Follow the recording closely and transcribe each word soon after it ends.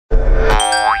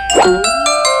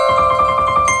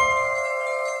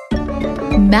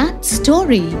Math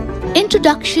Story: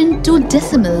 Introduction to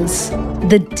Decimals.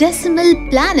 The Decimal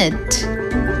Planet.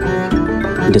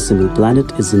 Decimal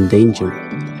Planet is in danger.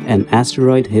 An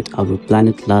asteroid hit our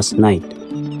planet last night.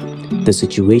 The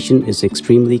situation is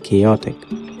extremely chaotic.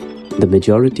 The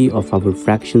majority of our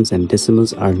fractions and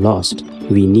decimals are lost.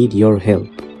 We need your help.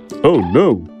 Oh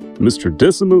no! Mr.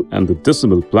 Decimal and the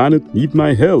Decimal Planet need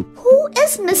my help. Who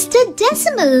is Mr.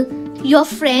 Decimal? Your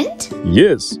friend?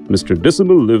 Yes, Mr.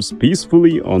 Decimal lives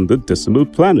peacefully on the Decimal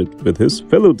Planet with his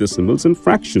fellow decimals and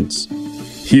fractions.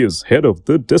 He is head of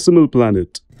the Decimal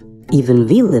Planet. Even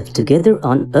we live together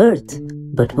on Earth.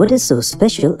 But what is so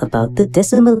special about the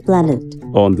Decimal Planet?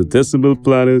 On the Decimal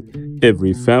Planet,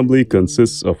 every family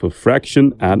consists of a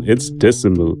fraction and its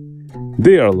decimal.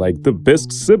 They are like the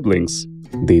best siblings.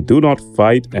 They do not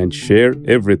fight and share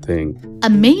everything.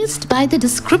 Amazed by the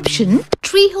description,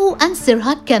 Treeho and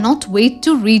Sirha cannot wait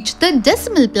to reach the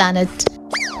Decimal Planet.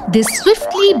 They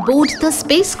swiftly board the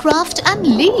spacecraft and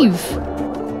leave.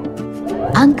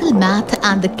 Uncle Math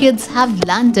and the kids have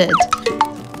landed.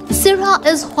 Sirha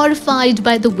is horrified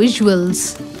by the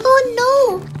visuals. Oh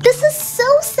no! This is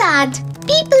so sad!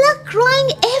 People are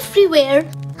crying everywhere.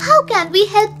 How can we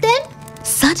help them?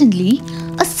 Suddenly,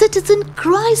 a citizen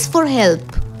cries for help.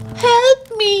 Help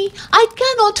me! I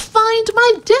cannot find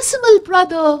my decimal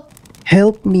brother.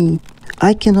 Help me!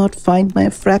 I cannot find my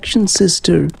fraction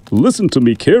sister. Listen to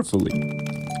me carefully.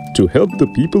 To help the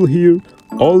people here,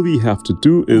 all we have to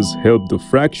do is help the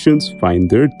fractions find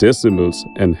their decimals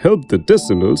and help the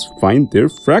decimals find their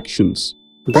fractions.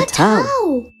 But how?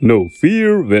 No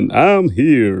fear when I'm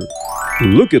here.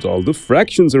 Look at all the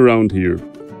fractions around here.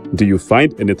 Do you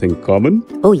find anything common?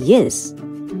 Oh yes.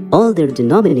 All their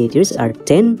denominators are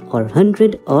 10 or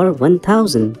 100 or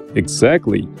 1000.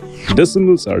 Exactly.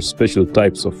 Decimals are special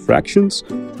types of fractions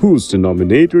whose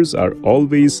denominators are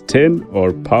always 10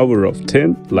 or power of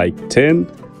 10, like 10,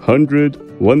 100,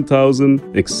 1000,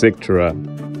 etc.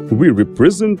 We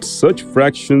represent such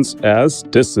fractions as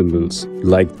decimals,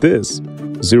 like this: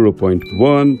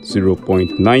 0.1,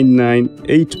 0.99,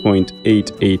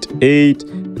 8.888,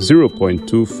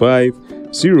 0.25,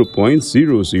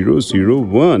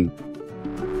 0.0001.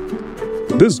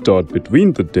 This dot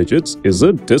between the digits is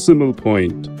a decimal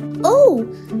point. Oh,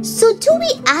 so do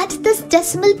we add this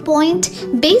decimal point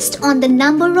based on the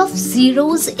number of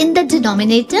zeros in the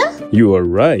denominator? You are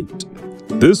right.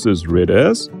 This is read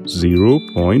as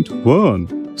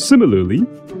 0.1. Similarly,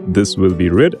 this will be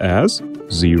read as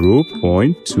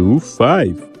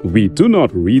 0.25. We do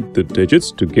not read the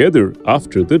digits together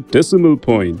after the decimal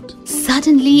point.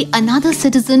 Suddenly, another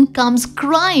citizen comes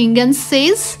crying and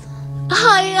says,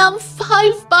 I am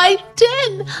 5 by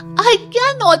 10. I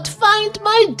cannot find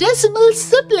my decimal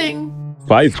sibling.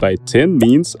 5 by 10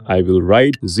 means I will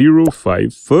write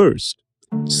 05 first.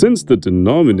 Since the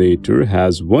denominator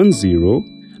has 1 0,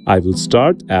 I will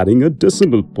start adding a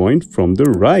decimal point from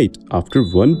the right after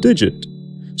one digit.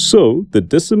 So, the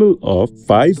decimal of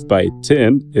 5 by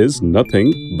 10 is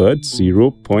nothing but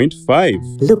 0.5.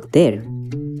 Look there.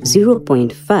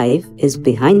 0.5 is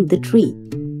behind the tree.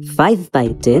 5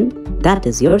 by 10, that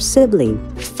is your sibling.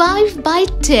 5 by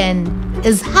 10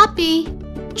 is happy.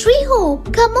 Treeho,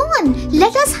 come on,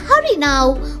 let us hurry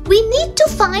now. We need to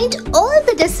find all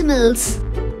the decimals.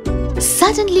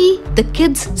 Suddenly, the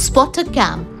kids spot a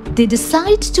camp. They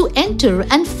decide to enter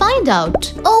and find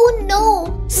out. Oh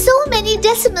no, so many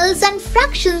decimals and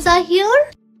fractions are here.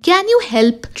 Can you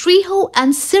help Treeho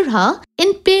and Sirha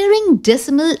in pairing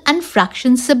decimal and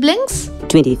fraction siblings?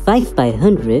 25 by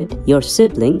 100, your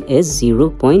sibling is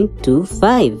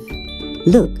 0.25.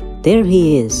 Look, there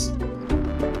he is.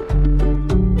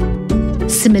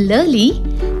 Similarly,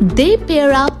 they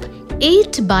pair up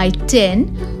 8 by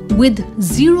 10 with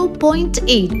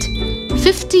 0.8,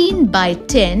 15 by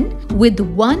 10 with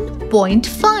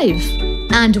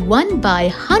 1.5, and 1 by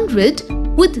 100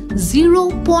 with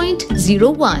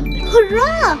 0.01.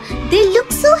 Hurrah! They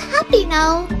look so happy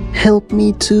now. Help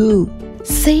me too,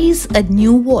 says a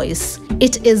new voice.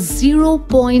 It is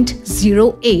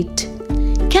 0.08.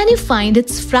 Can you find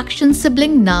its fraction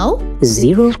sibling now?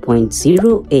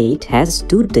 0.08 has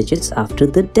 2 digits after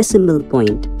the decimal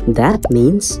point. That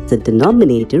means the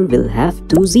denominator will have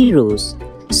 2 zeros.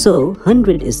 So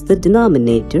 100 is the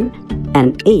denominator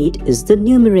and 8 is the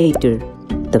numerator.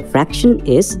 The fraction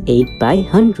is 8 by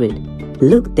 100.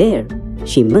 Look there.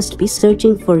 She must be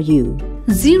searching for you.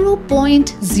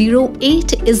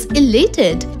 0.08 is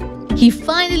elated. He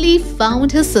finally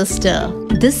found his sister.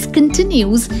 This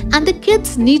continues and the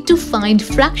kids need to find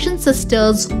fraction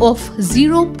sisters of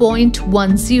 0.10,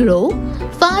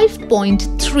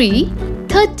 5.3,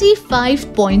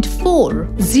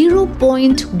 35.4,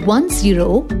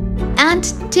 0.10 and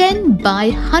 10 by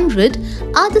 100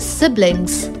 are the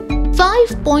siblings.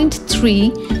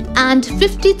 5.3 and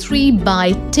 53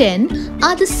 by 10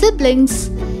 are the siblings.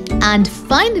 And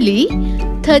finally,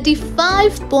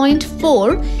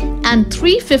 35.4 and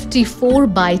 354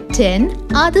 by 10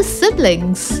 are the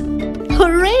siblings.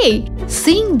 Hooray!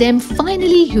 Seeing them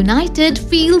finally united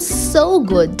feels so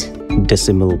good.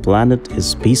 Decimal Planet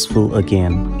is peaceful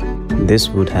again. This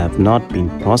would have not been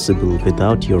possible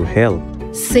without your help,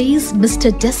 says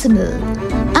Mr. Decimal.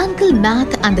 Uncle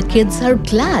Math and the kids are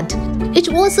glad. It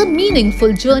was a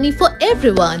meaningful journey for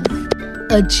everyone.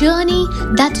 A journey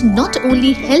that not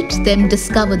only helped them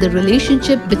discover the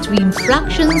relationship between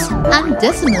fractions and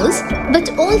decimals,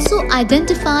 but also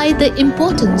identify the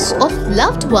importance of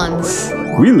loved ones.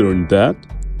 We learned that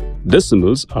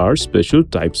decimals are special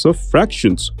types of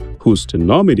fractions whose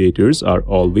denominators are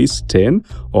always 10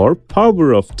 or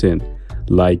power of 10,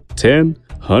 like 10,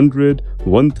 100,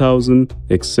 1000,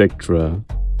 etc.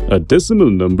 A decimal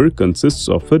number consists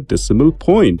of a decimal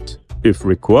point. If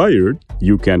required,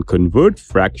 you can convert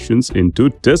fractions into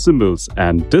decimals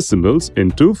and decimals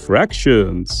into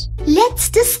fractions. Let's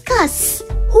discuss.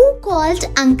 Who called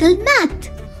Uncle Math?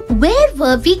 Where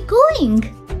were we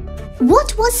going?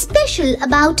 What was special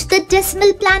about the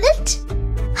decimal planet?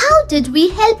 How did we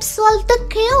help solve the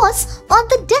chaos on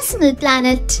the decimal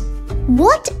planet?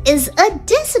 What is a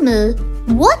decimal?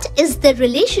 What is the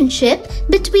relationship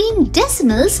between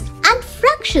decimals and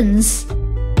fractions?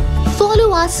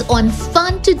 Follow us on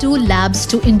Fun2Do Labs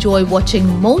to enjoy watching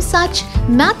more such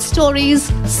math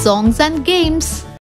stories, songs and games.